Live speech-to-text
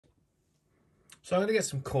So I'm going to get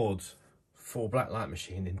some chords for Blacklight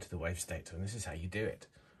Machine into the Wavestate, and this is how you do it.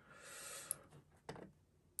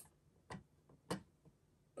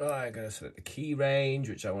 I'm going to select the key range,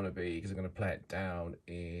 which I want to be, because I'm going to play it down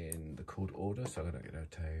in the chord order. So I'm going to go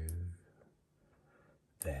to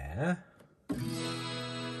there.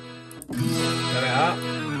 Turn it up.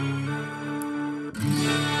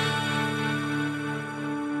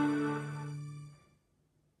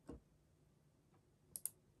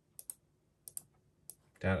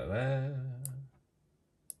 Down to there.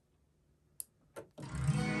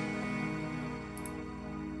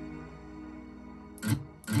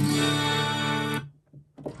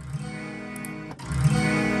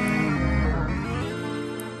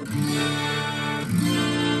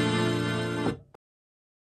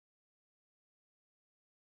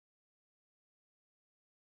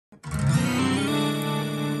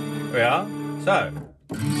 There we are. So.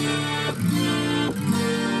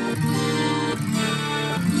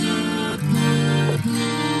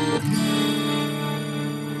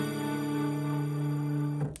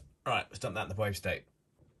 Right, let's dump that in the Wavestate.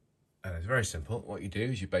 And it's very simple. What you do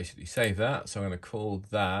is you basically save that. So I'm going to call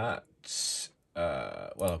that,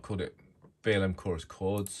 well, I've called it BLM Chorus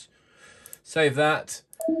Chords. Save that.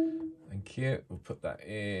 Thank you. We'll put that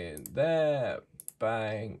in there.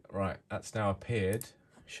 Bang. Right, that's now appeared.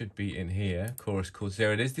 Should be in here. Chorus Chords.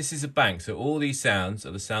 There it is. This is a bank. So all these sounds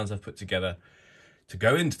are the sounds I've put together to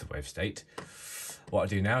go into the Wavestate. What I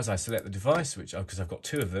do now is I select the device, which because I've got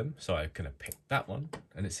two of them, so I'm going to pick that one,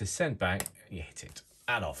 and it says send back, and you hit it,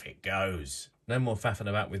 and off it goes. No more faffing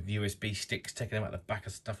about with USB sticks, taking them out the back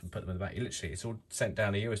of stuff and putting them in the back. Literally, it's all sent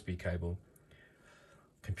down a USB cable.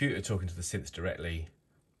 Computer talking to the synths directly.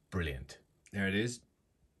 Brilliant. There it is.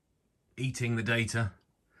 Eating the data.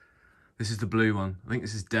 This is the blue one. I think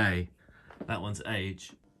this is day. That one's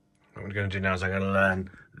age. What I'm going to do now is I'm going to learn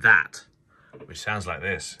that, which sounds like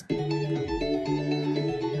this. Hang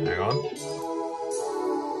on.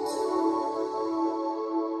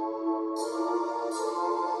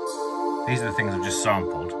 These are the things I've just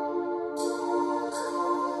sampled.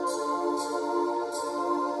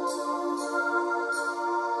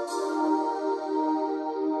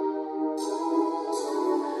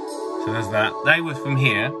 So there's that. They were from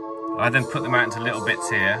here. I then put them out into little bits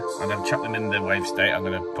here. I then chuck them in the Wavestate. I'm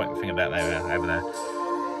going to point my finger back there, over there.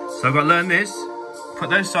 So I've got to learn this, put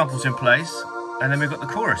those samples in place, and then we've got the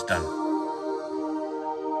chorus done.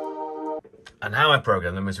 And how I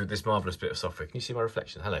program them is with this marvellous bit of software. Can you see my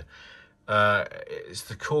reflection? Hello. It's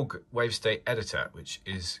the Korg Wavestate editor, which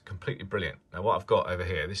is completely brilliant. Now what I've got over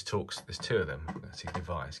here, there's two of them. Let's see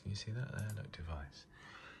device. Can you see that there? No, device.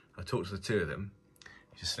 I talk to the two of them.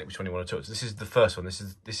 You just select which one you want to talk to. This is the first one. This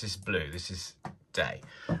is blue. This is day.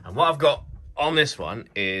 And what I've got on this one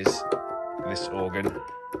is this organ.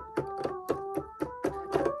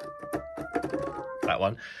 That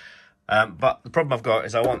one. But the problem I've got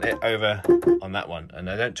is I want it over on that one, and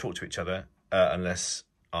they don't talk to each other unless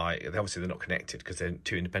obviously they're not connected because they're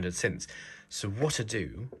two independent synths. So what I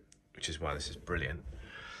do, which is why this is brilliant,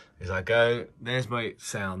 is I go, there's my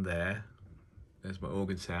sound there, there's my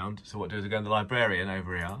organ sound. So what I do is I go in the librarian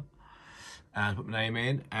over here and put my name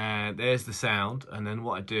in, and there's the sound. And then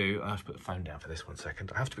what I do, I have to put the phone down for this 1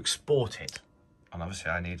 second. I have to export it, and obviously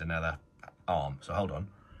I need another arm. So hold on.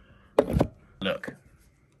 Look.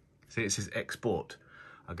 See, it says export.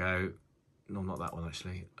 I go, no, not that one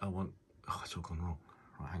actually. I want, oh, it's all gone wrong.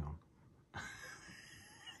 Right, hang on.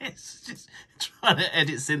 It's just trying to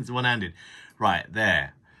edit synths one-handed. Right,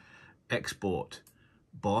 there. Export.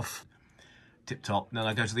 Boff. Tip top. Then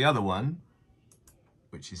I go to the other one,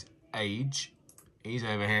 which is age. He's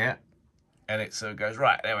over here. And it sort of goes,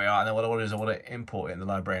 right, there we are. And then what I want to do is I want to import it in the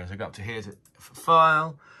librarian. So I go up to here to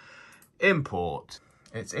file, import.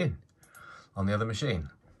 It's in on the other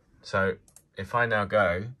machine. So if I now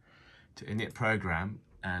go to init program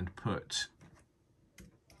and put,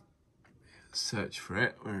 search for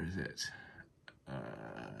it, where is it?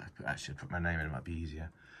 Actually, put my name in, it might be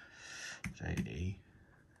easier. JE.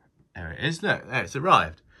 There it is, look, there it's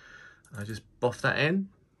arrived. I just boff that in,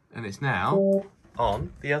 and it's now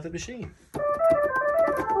on the other machine.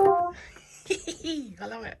 I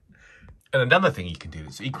love it. And another thing you can do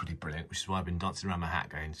that's equally brilliant, which is why I've been dancing around my hat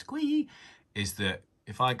going squee, is that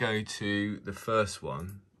if I go to the first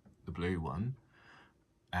one, the blue one,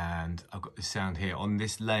 and I've got this sound here on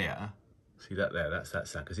this layer, see that there, that's that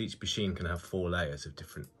sound, because each machine can have 4 layers of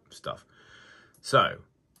different stuff. So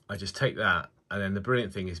I just take that, and then the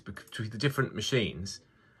brilliant thing is between the different machines,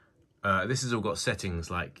 this has all got settings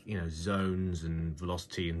like, you know, zones and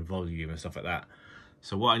velocity and volume and stuff like that.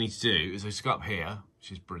 So what I need to do is I just go up here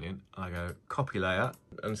which is brilliant. I go copy layer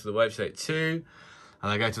onto the wave state 2,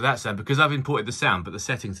 and I go to that sound. Because I've imported the sound, but the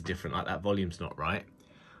settings are different, like that volume's not right,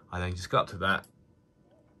 I then just go up to that,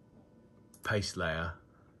 paste layer,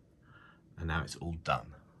 and now it's all done.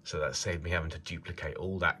 So that saved me having to duplicate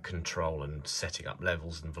all that control and setting up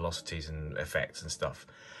levels and velocities and effects and stuff.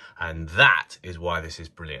 And that is why this is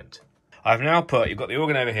brilliant. I've now put, you've got the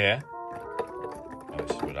organ over here. Oh, this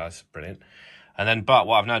is nice, brilliant. And then, but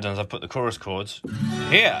what I've now done is I've put the chorus chords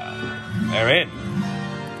here. They're in.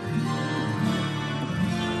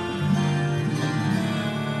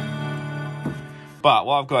 But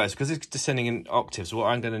what I've got is, because it's descending in octaves, what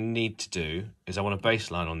I'm going to need to do is I want a bass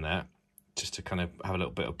line on there, just to kind of have a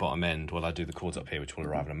little bit of bottom end while I do the chords up here, which will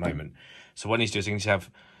arrive in a moment. So what I need to do is I need to have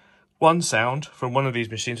one sound from one of these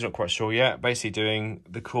machines, not quite sure yet, basically doing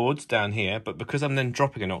the chords down here, but because I'm then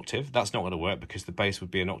dropping an octave, that's not going to work because the bass would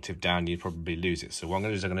be an octave down, you'd probably lose it. So what I'm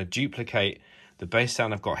going to do is I'm going to duplicate the bass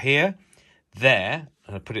sound I've got here, there,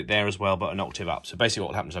 and I put it there as well, but an octave up. So basically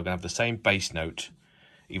what happens is I'm going to have the same bass note,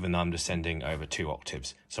 even though I'm descending over 2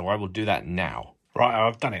 octaves. So I will do that now. Right,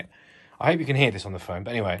 I've done it. I hope you can hear this on the phone,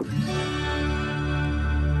 but anyway.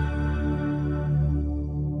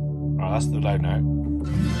 Right, that's the low note.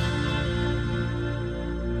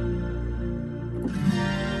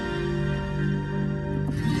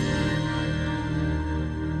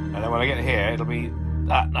 And then when I get here, it'll be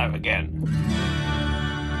that note again.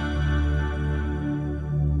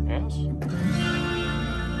 Yes.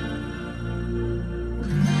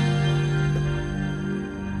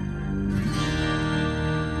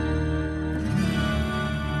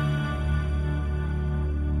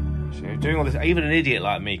 So doing all this, even an idiot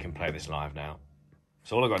like me can play this live now.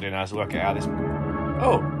 So all I've got to do now is work out how this...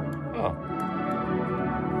 Oh!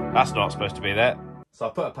 That's not supposed to be there. So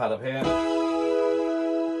I'll put a pad up here.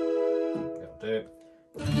 That'll do.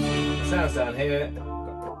 The sound's down here.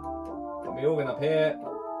 Got my organ up here.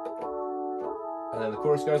 And then the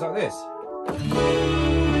chorus goes like this.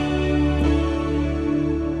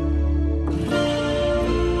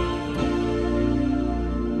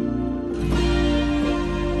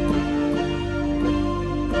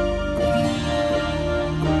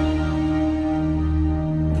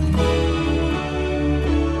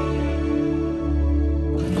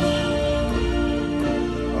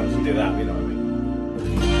 Do that, you know what I mean?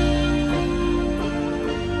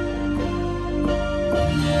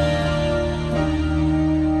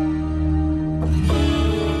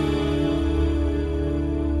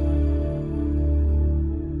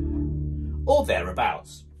 Or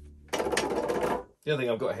thereabouts. The other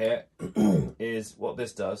thing I've got here is what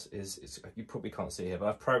this does is you probably can't see here, but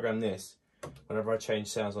I've programmed this. Whenever I change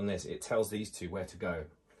sounds on this, it tells these two where to go.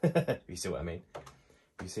 You see what I mean?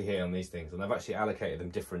 You see here on these things, and I've actually allocated them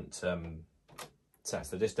different sets.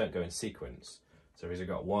 They just don't go in sequence. So we've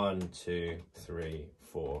got 1, 2, 3,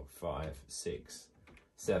 4, 5, 6,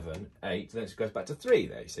 7, 8. Then it goes back to 3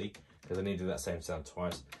 there, you see, because I needed that same sound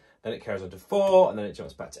twice. Then it carries on to 4, and then it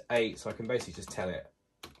jumps back to 8. So I can basically just tell it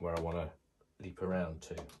where I want to leap around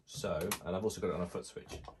to. So, and I've also got it on a foot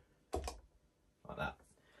switch, like that.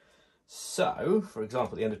 So, for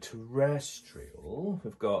example, at the end of terrestrial,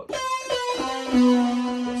 we've got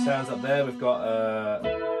sounds up there. We've got a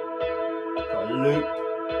loop,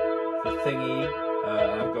 the thingy.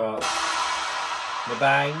 I've got the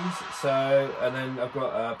bangs. So, and then I've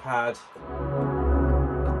got a pad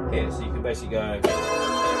here, so you can basically go.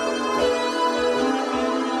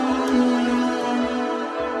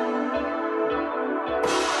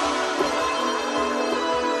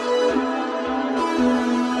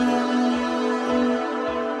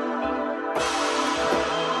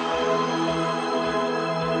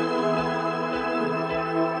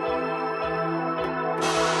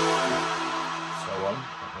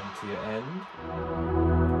 To your end.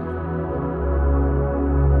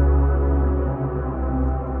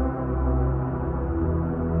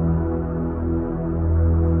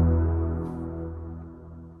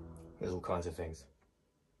 There's all kinds of things.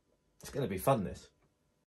 It's going to be fun, this.